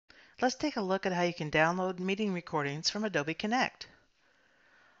Let's take a look at how you can download meeting recordings from Adobe Connect.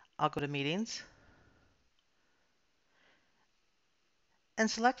 I'll go to Meetings and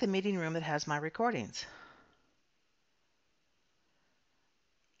select the meeting room that has my recordings.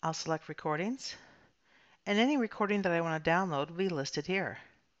 I'll select Recordings, and any recording that I want to download will be listed here.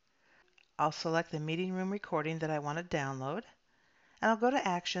 I'll select the meeting room recording that I want to download, and I'll go to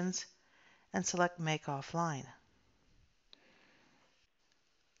Actions and select Make Offline.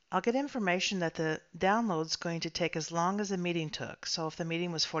 I'll get information that the download's going to take as long as the meeting took. So if the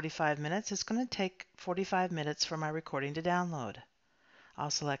meeting was 45 minutes, it's going to take 45 minutes for my recording to download.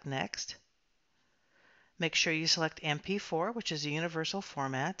 I'll select Next. Make sure you select mp4, which is a universal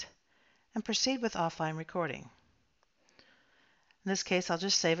format, and proceed with offline recording. In this case, I'll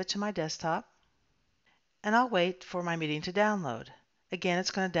just save it to my desktop, and I'll wait for my meeting to download. Again,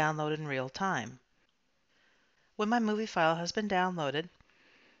 it's going to download in real time. When my movie file has been downloaded,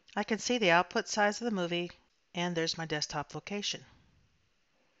 I can see the output size of the movie, and there's my desktop location.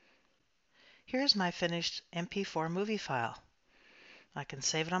 Here's my finished mp4 movie file. I can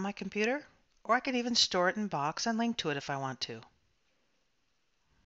save it on my computer, or I can even store it in Box and link to it if I want to.